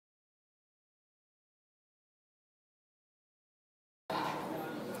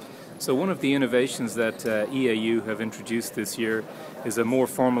So one of the innovations that EAU have introduced this year is a more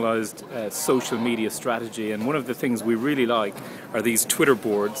formalized social media strategy, and one of the things we really like are these Twitter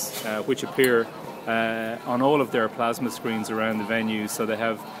boards which appear on all of their plasma screens around the venue. So they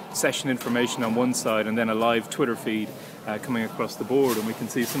have session information on one side and then a live Twitter feed coming across the board, and we can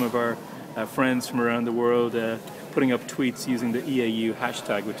see some of our friends from around the world putting up tweets using the EAU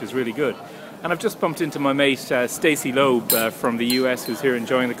hashtag, which is really good. And I've just bumped into my mate Stacey Loeb from the US, who's here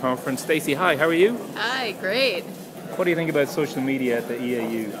enjoying the conference. Stacey, hi, how are you? Hi, great. What do you think about social media at the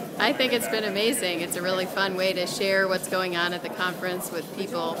EAU? I think it's been amazing. It's a really fun way to share what's going on at the conference with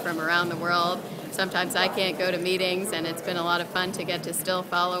people from around the world. Sometimes I can't go to meetings, and it's been a lot of fun to get to still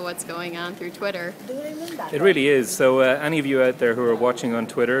follow what's going on through Twitter. It really is. So any of you out there who are watching on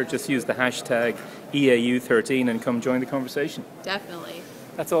Twitter, just use the hashtag EAU13 and come join the conversation. Definitely.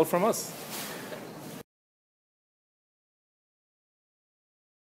 That's all from us.